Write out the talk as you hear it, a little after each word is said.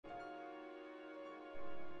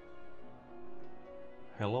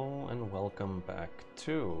Hello and welcome back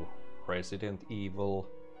to Resident Evil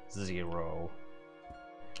 0.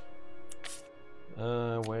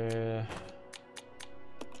 Where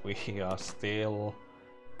we are still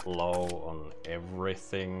low on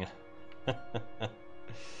everything.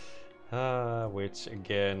 Which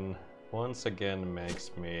again, once again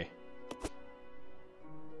makes me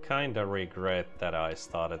kinda regret that I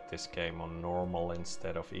started this game on normal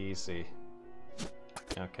instead of easy.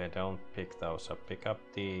 Okay, don't pick those up. Pick up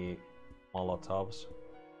the Molotovs.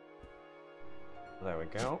 There we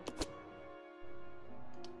go.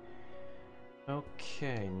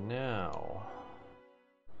 Okay, now...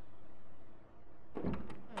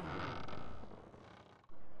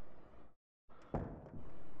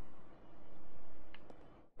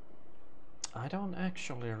 I don't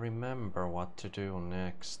actually remember what to do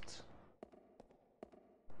next.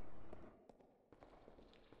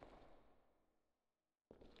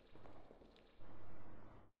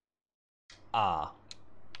 Ah,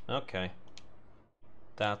 okay.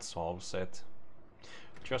 That solves it.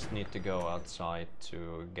 Just need to go outside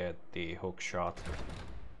to get the hook shot.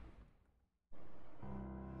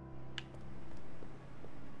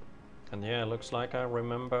 And yeah, looks like I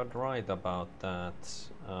remembered right about that.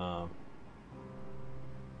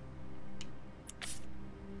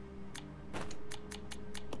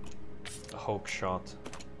 Hook shot.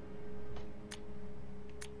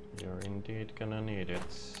 You're indeed gonna need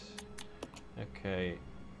it. Okay,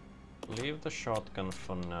 leave the shotgun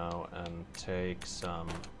for now and take some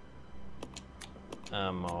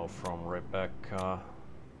ammo from Rebecca,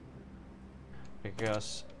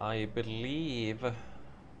 because I believe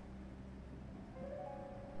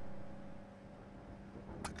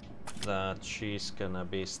that she's gonna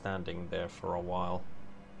be standing there for a while.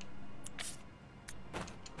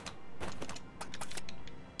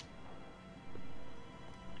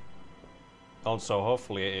 Also,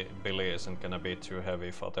 hopefully Billy isn't gonna be too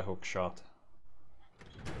heavy for the hook shot.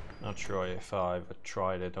 Not sure if I've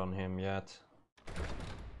tried it on him yet.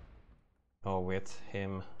 Or with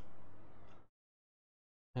him.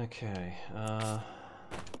 Okay,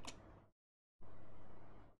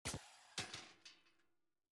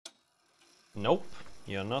 nope,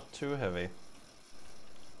 you're not too heavy.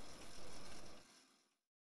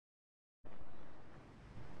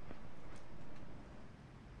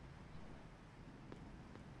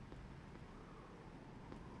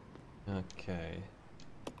 Okay,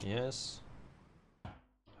 yes.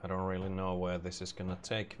 I don't really know where this is gonna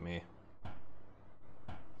take me.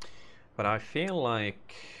 But I feel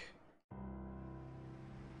like...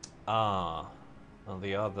 Ah, on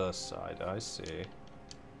the other side, I see.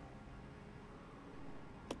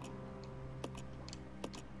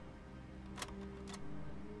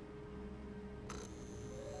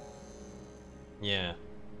 Yeah.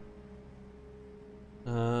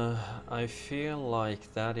 I feel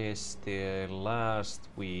like that is the last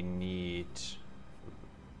we need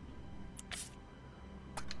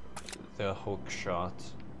the hook shot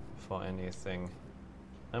for anything.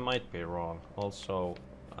 I might be wrong. Also,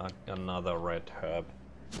 another red herb.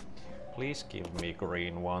 Please give me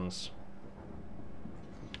green ones.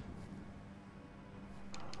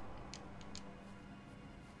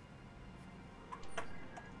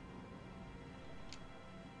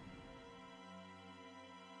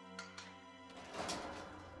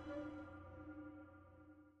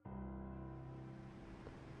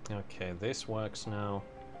 Okay, this works now,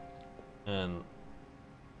 and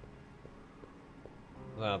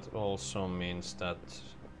that also means that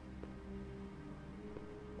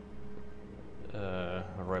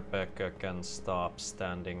Rebecca can stop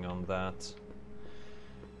standing on that.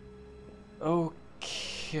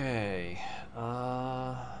 Okay,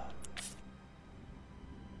 I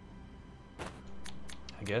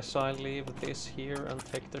guess I leave this here and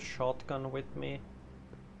take the shotgun with me.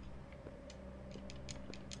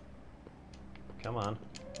 Come on,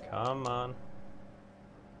 come on.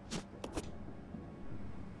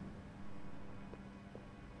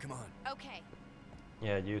 Come on. Okay.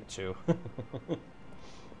 Yeah, you too.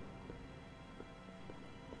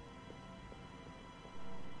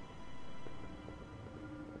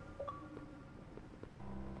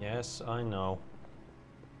 Yes, I know.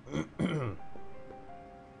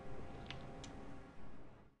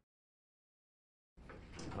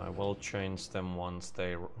 I will change them once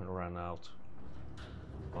they run out.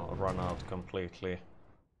 Or run out completely.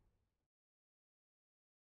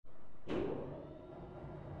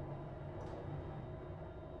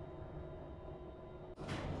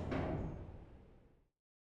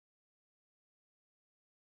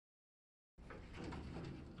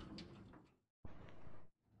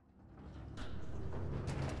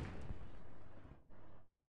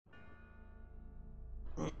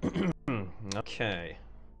 Okay.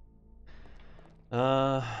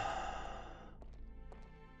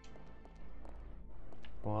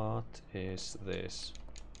 What is this?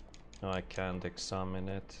 No, I can't examine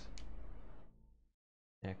it.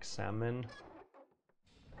 Examine.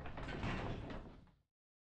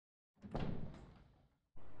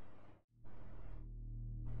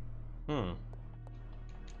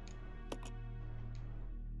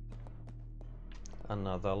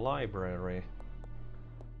 Another library.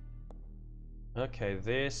 Okay,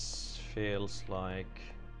 this feels like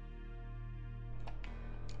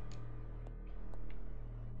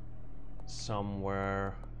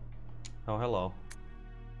somewhere. Oh, hello.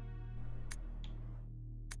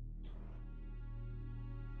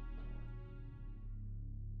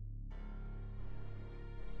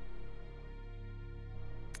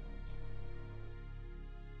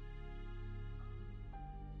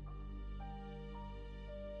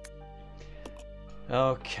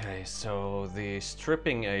 Okay, so the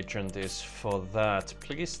stripping agent is for that.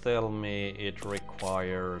 Please tell me it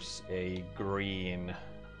requires a green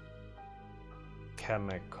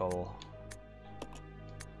chemical.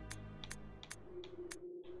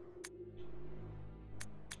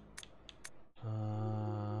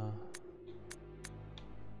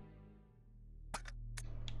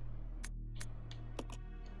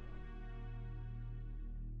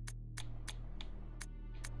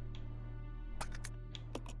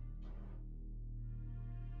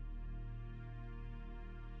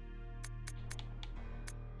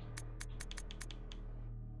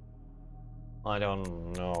 I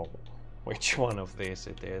don't know which one of these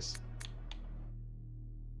it is.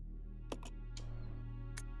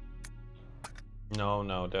 No,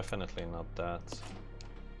 no, definitely not that.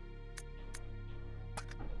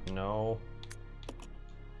 No.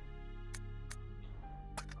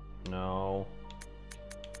 No.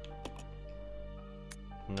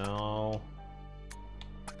 No.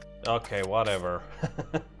 Okay, whatever.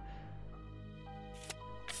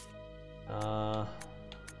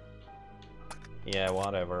 Yeah,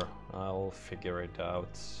 whatever. I'll figure it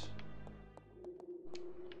out.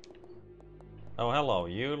 Oh, hello.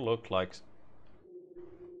 You look like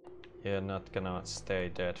you're not gonna stay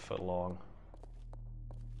dead for long.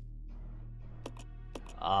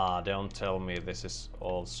 Ah, don't tell me this is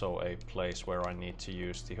also a place where I need to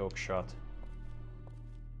use the hookshot.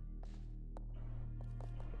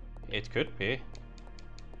 It could be.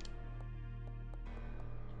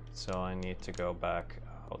 So I need to go back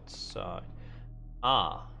outside.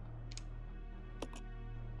 Ah!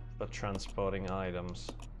 For transporting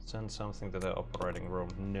items. Send something to the operating room.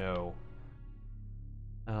 No.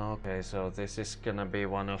 Okay, so this is gonna be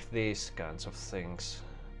one of these kinds of things.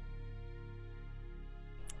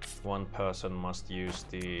 One person must use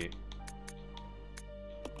the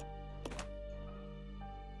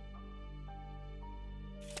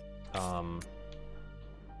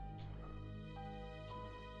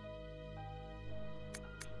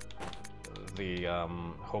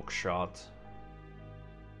hook shot,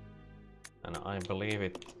 and I believe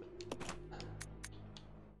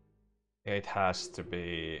it has to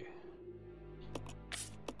be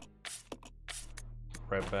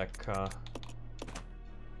Rebecca.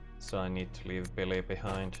 So I need to leave Billy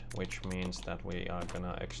behind, which means that we are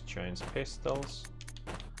gonna exchange pistols,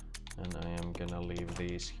 and I am gonna leave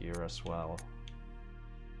these here as well.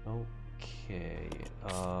 Okay.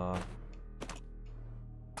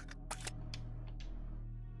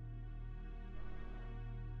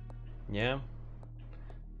 Yeah,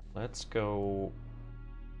 let's go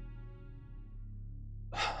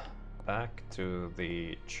back to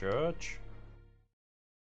the church.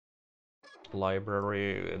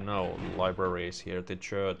 Library, no, library is here. The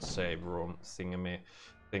church save room thingy,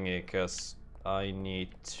 because I need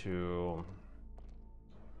to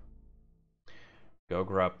go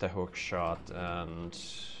grab the hook shot and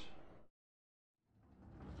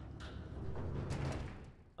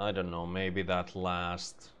I don't know, maybe that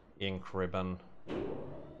last ink ribbon.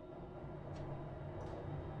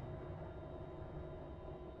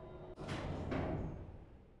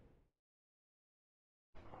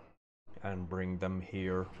 And bring them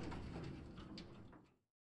here.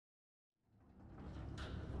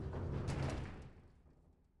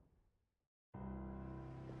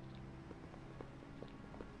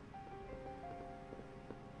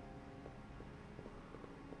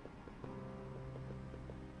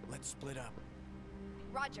 Let's split up.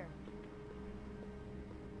 Roger.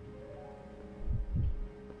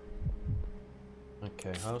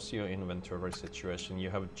 Okay, how's your inventory situation? You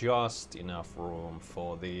have just enough room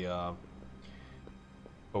for the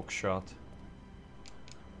hookshot.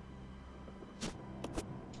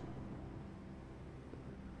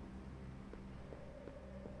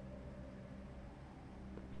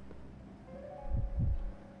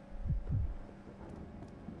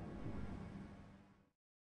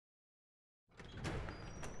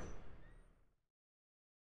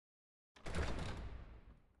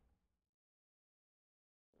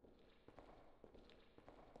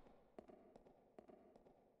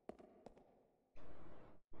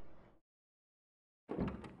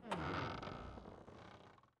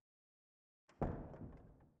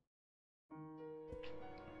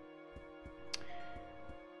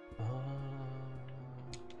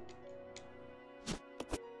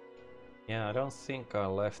 Yeah, I don't think I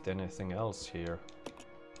left anything else here.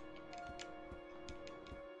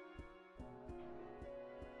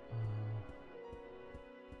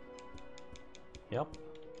 Yep.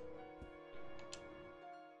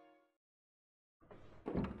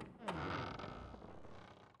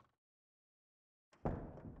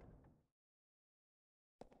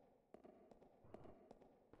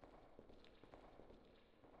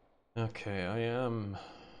 Okay, I am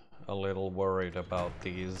a little worried about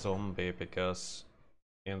the zombie because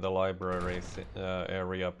in the library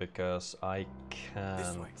area because I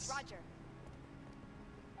can't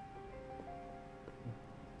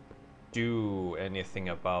do anything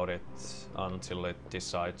about it until it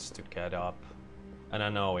decides to get up. And I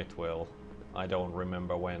know it will. I don't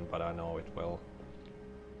remember when, but I know it will.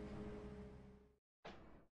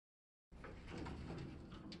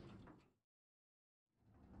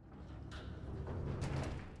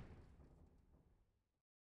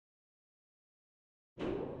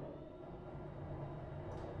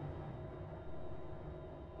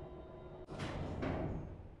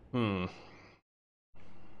 Hmm.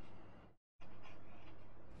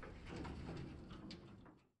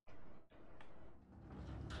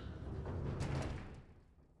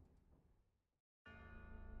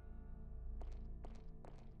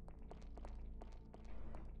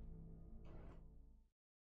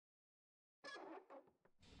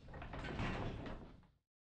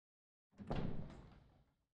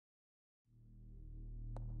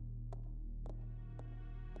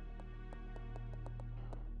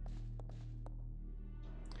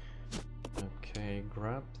 Okay,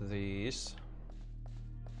 grab these.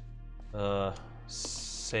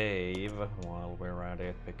 Save while we're at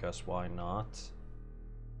it, because why not?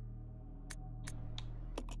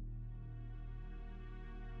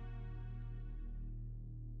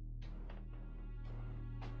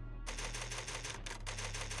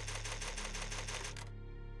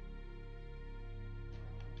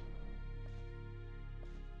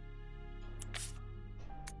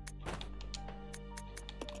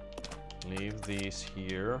 Leave these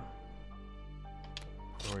here.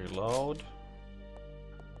 Reload.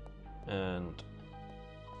 And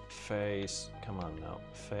face, come on now,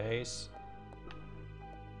 face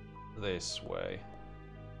this way.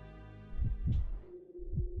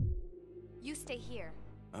 You stay here.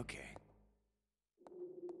 Okay.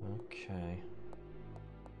 Okay.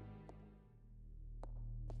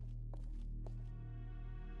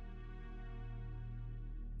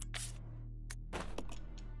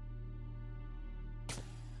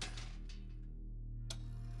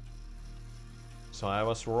 So I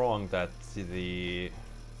was wrong that the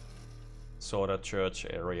Soda Church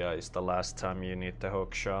area is the last time you need the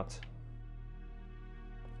hook shot.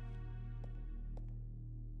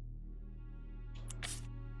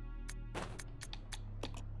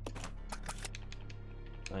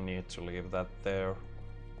 I need to leave that there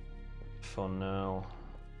for now.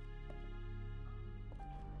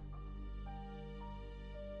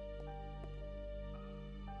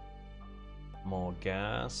 More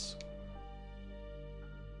gas.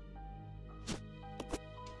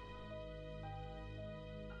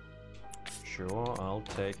 Sure, I'll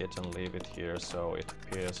take it and leave it here so it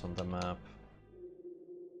appears on the map.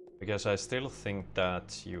 Because I still think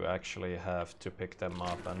that you actually have to pick them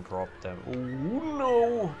up and drop them. Ooh,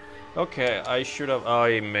 no! Okay,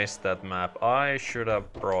 I missed that map. I should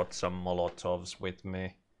have brought some Molotovs with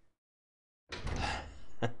me.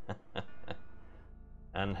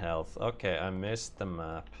 And health. Okay, I missed the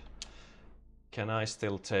map. Can I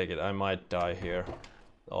still take it? I might die here.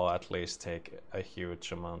 Or at least take a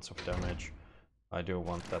huge amount of damage. I do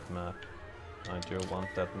want that map. I do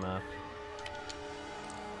want that map.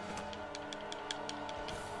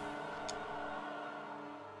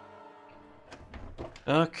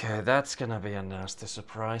 Okay, that's gonna be a nasty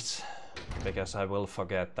surprise. Because I will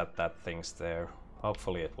forget that that thing's there.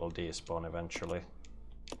 Hopefully it will despawn eventually.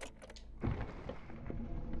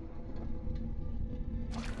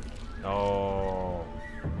 Oh.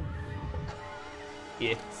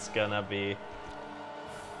 It's gonna be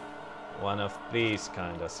one of these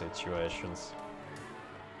kind of situations.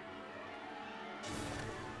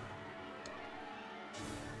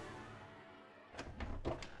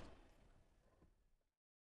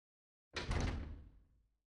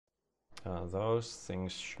 Those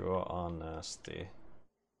things sure are nasty.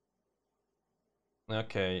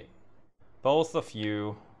 Okay, both of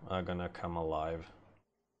you are gonna come alive.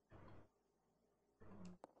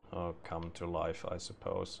 Or come to life, I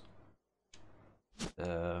suppose.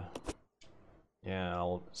 Yeah,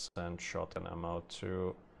 I'll send shotgun ammo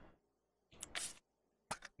to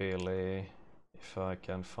Billy if I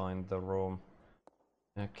can find the room.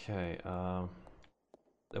 Okay,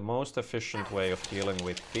 the most efficient way of dealing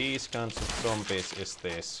with these kinds of zombies is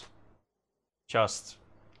this. Just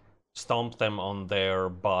stomp them on their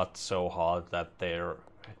butt so hard that their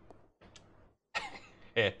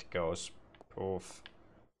head goes poof.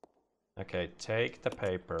 Okay, take the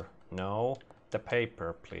paper. No, the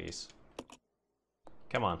paper, please.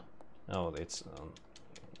 Come on. Oh, it's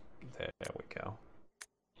there we go.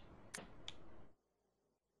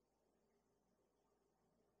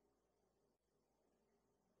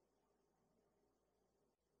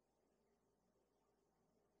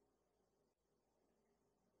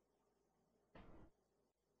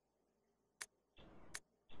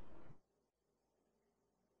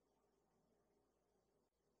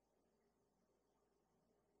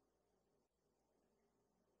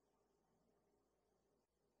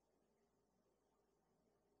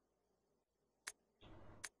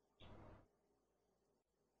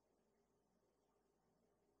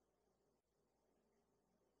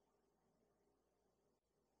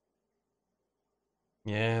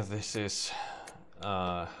 Yeah, this is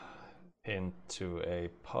into a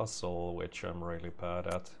puzzle which I'm really bad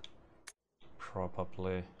at.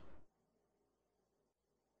 Probably.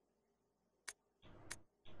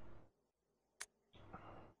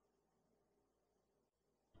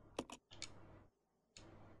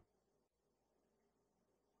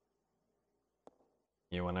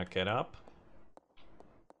 You wanna get up?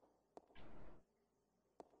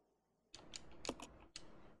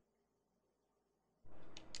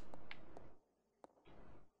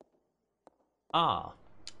 Ah.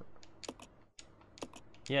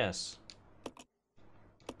 Yes.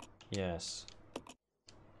 Yes.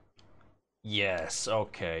 Yes,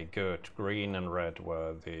 okay, good. Green and red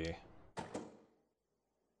were the...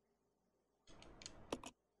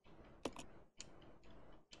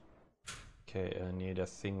 Okay, I need a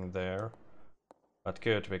thing there. But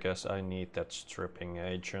good, because I need that stripping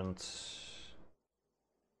agent.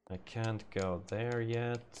 I can't go there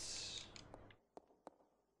yet.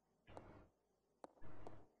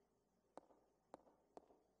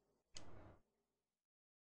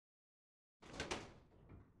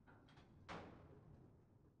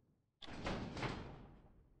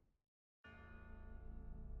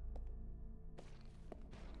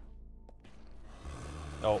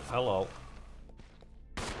 Oh, hello.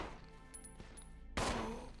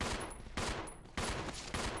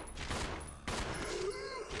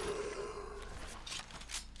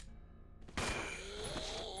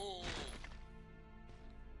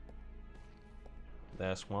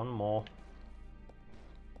 There's one more.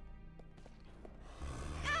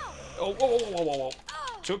 Oh, whoa, whoa, whoa, whoa, whoa.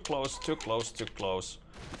 Too close, too close, too close.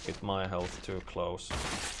 With my health too close.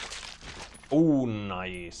 Oh,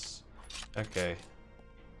 nice. Okay.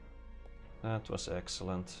 That was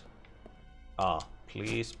excellent. Ah,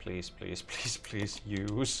 please, please, please, please, please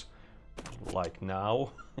use. Like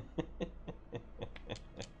now.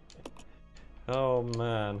 Oh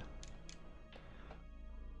man.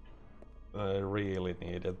 I really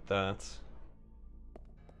needed that.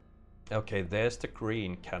 Okay, there's the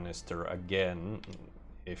green canister again,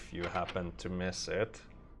 if you happen to miss it.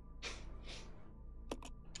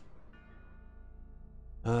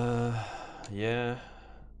 Yeah,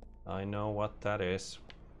 I know what that is.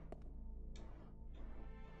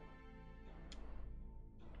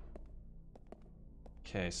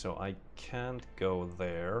 Okay, so I can't go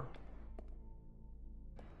there.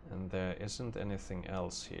 And there isn't anything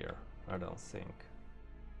else here, I don't think.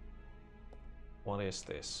 What is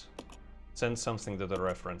this? Send something to the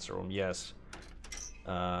reference room, yes.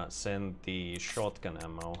 Send the shotgun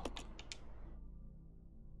ammo.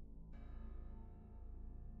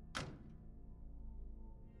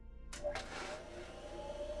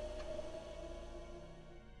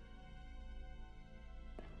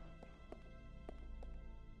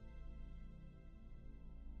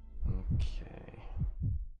 Okay.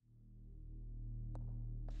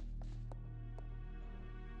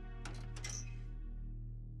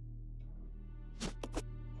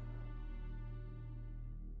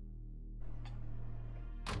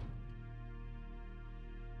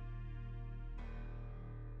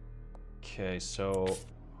 Okay, so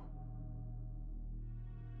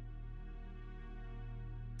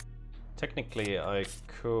technically I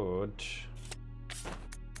could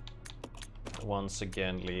once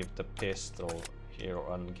again leave the pistol here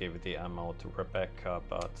and give the ammo to Rebecca,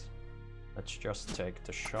 but let's just take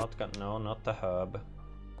the shotgun. No, not the herb.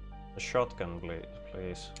 The shotgun,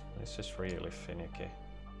 please. This is really finicky.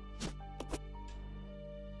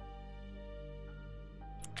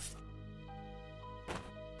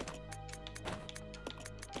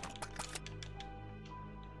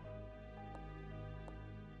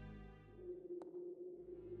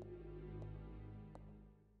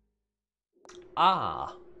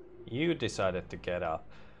 Ah, you decided to get up.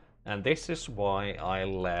 And this is why I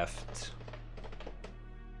left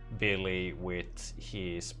Billy with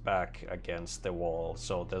his back against the wall,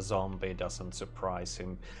 so the zombie doesn't surprise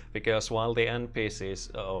him. Because while the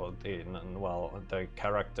NPCs, the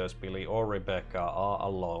characters Billy or Rebecca are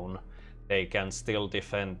alone, they can still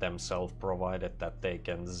defend themselves provided that they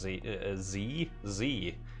can see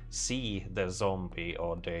the zombie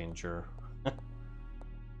or danger.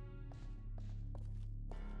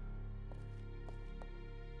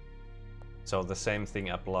 So the same thing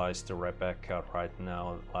applies to Rebecca right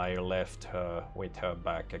now. I left her with her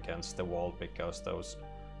back against the wall because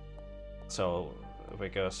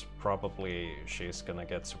because probably she's gonna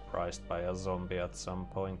get surprised by a zombie at some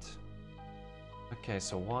point. Okay,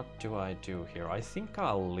 so what do I do here? I think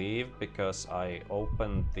I'll leave because I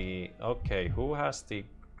opened the... Okay, who has the...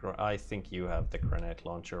 I think you have the grenade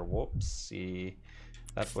launcher. Whoopsie.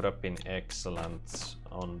 That would have been excellent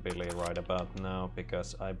on Billy right about now,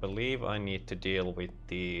 because I believe I need to deal with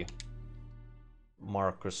the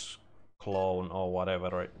Marcus clone or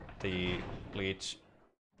whatever the leech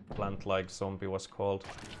plant-like zombie was called.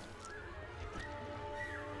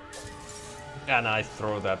 And I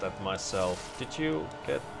throw that at myself. Did you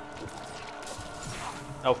get...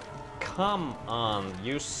 Oh, come on,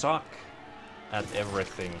 you suck at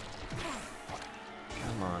everything.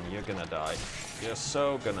 Come on, you're gonna die. You're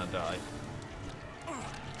so gonna die.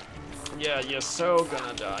 Yeah, you're so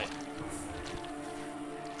gonna die.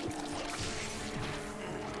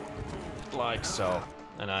 Like so.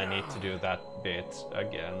 And I need to do that bit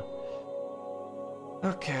again.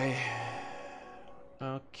 Okay.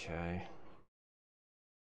 Okay.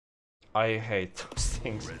 I hate those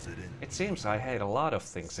things. It seems I hate a lot of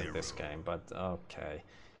things in this game, but okay.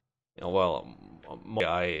 Well,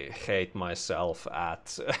 I hate myself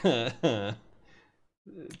at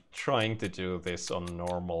trying to do this on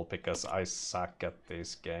normal because I suck at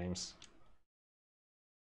these games.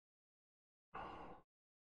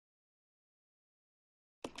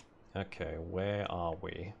 Okay, where are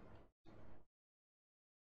we?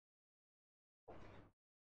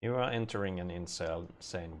 You are entering an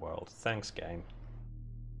insane world. Thanks, game.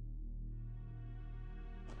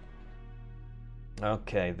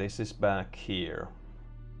 Okay, this is back here.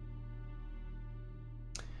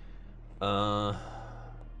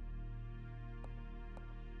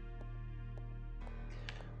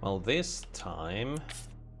 Well, this time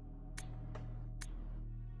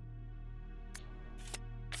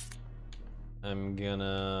I'm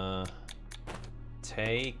gonna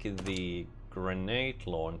take the grenade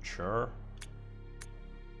launcher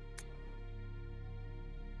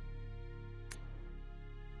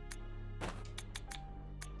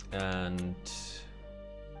and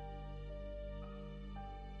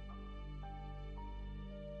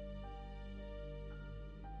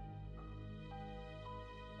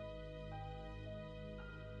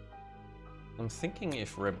I'm thinking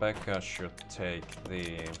if Rebecca should take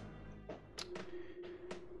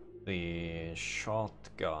the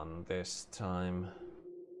shotgun this time.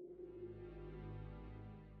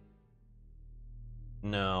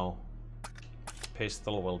 No.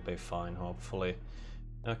 Pistol will be fine, hopefully.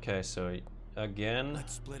 Okay, so again...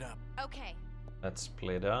 Let's split up. Okay. Let's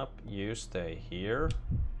split up. You stay here.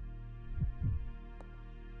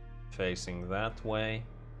 Facing that way.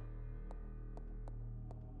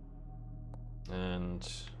 And...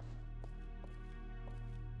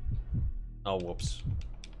 Oh, whoops.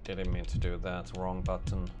 Didn't mean to do that. Wrong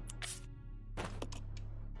button.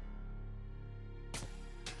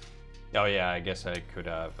 Oh yeah, I guess I could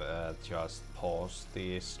have just paused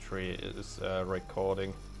the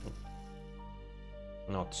recording.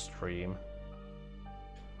 Not stream.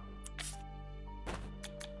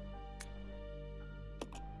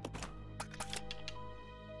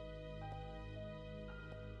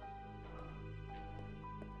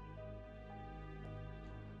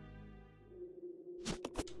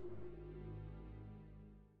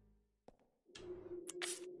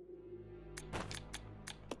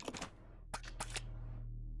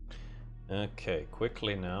 Okay,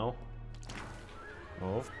 quickly now.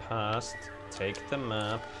 Move past, take the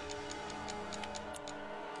map.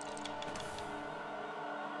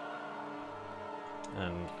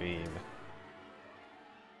 And beam.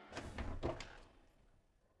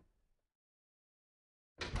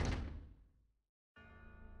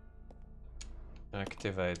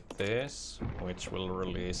 Activate this, which will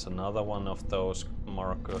release another one of those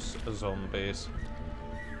Marcus zombies.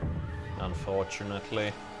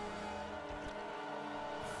 Unfortunately.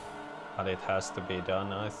 But it has to be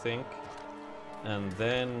done, I think. And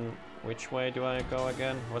then, which way do I go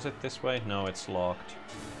again? Was it this way? No, it's locked.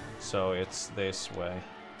 So it's this way.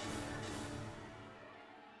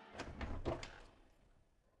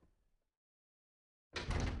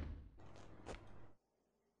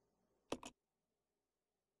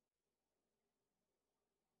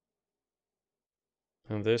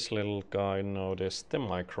 And this little guy noticed the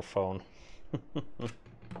microphone.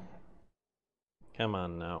 Come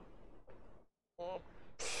on now.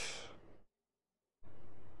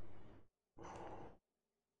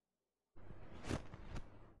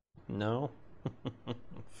 No?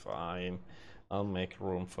 Fine. I'll make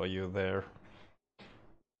room for you there.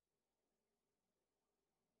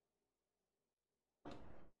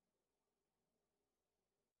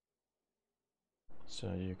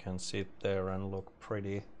 So you can sit there and look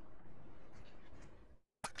pretty.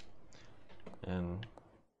 And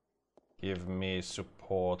give me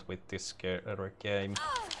support with this scary game.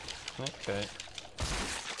 Okay.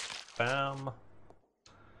 Bam.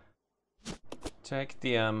 Take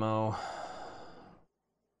the ammo.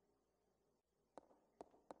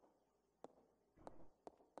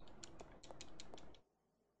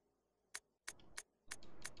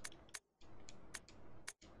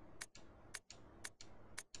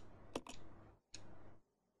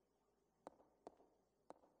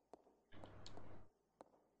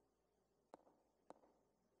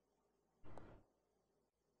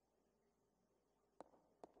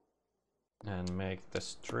 And make the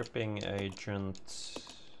stripping agent.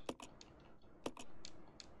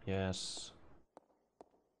 Yes.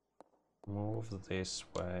 Move this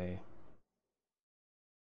way.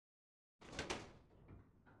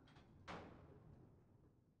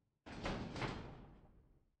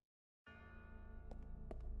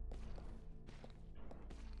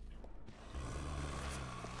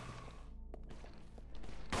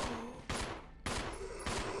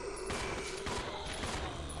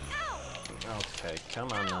 Okay,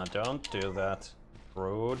 come on now, don't do that.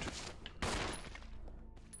 Rude.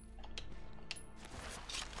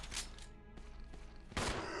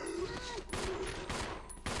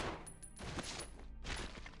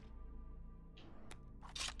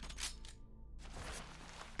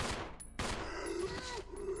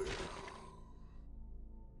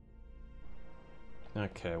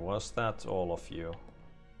 Okay, was that all of you?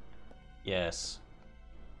 Yes.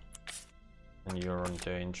 And you're in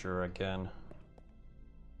danger again.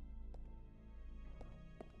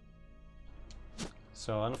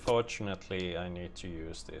 So unfortunately I need to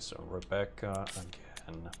use this on Rebecca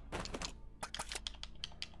again.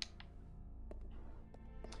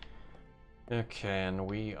 Okay, and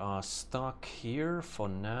we are stuck here for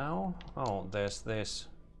now. Oh, there's this.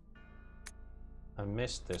 I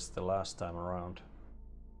missed this the last time around.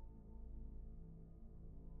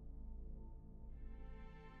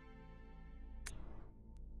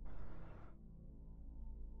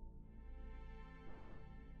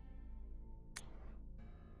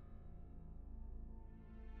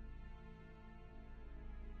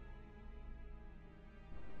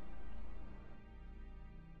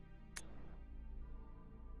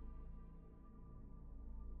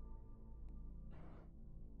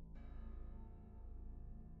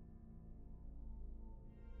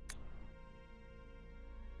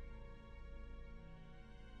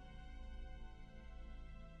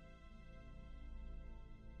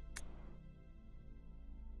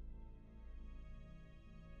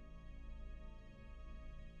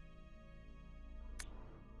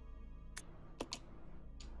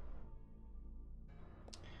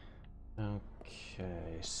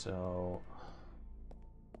 Okay, so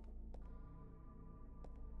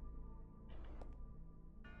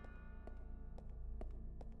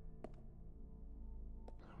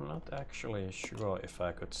I'm not actually sure if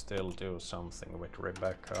I could still do something with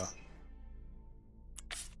Rebecca.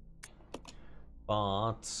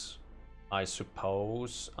 But I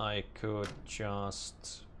suppose I could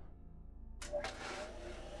just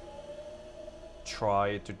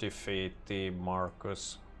try to defeat the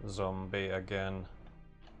Marcus zombie again.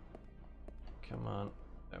 Come on,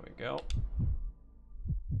 there we go.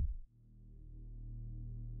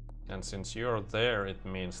 And since you're there, it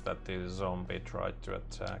means that the zombie tried to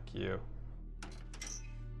attack you.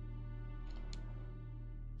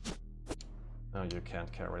 No, you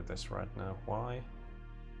can't carry this right now. Why?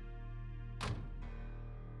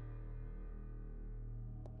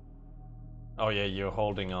 Oh yeah, you're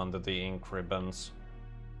holding on to the ink ribbons.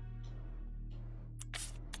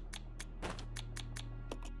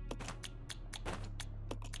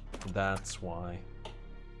 That's why.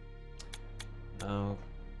 Okay.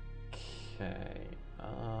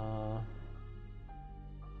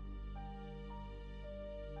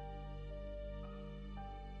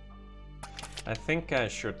 I think I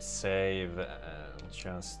should save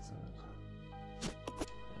just...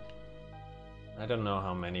 I don't know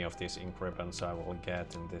how many of these ink ribbons I will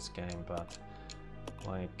get in this game, but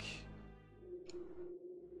like...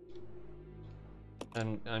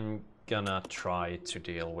 I'm gonna try to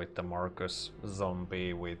deal with the Marcus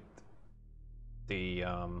zombie with the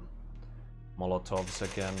Molotovs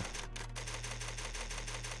again.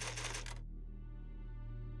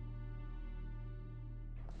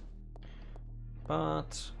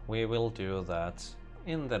 But we will do that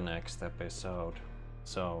in the next episode.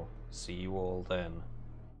 So, see you all then.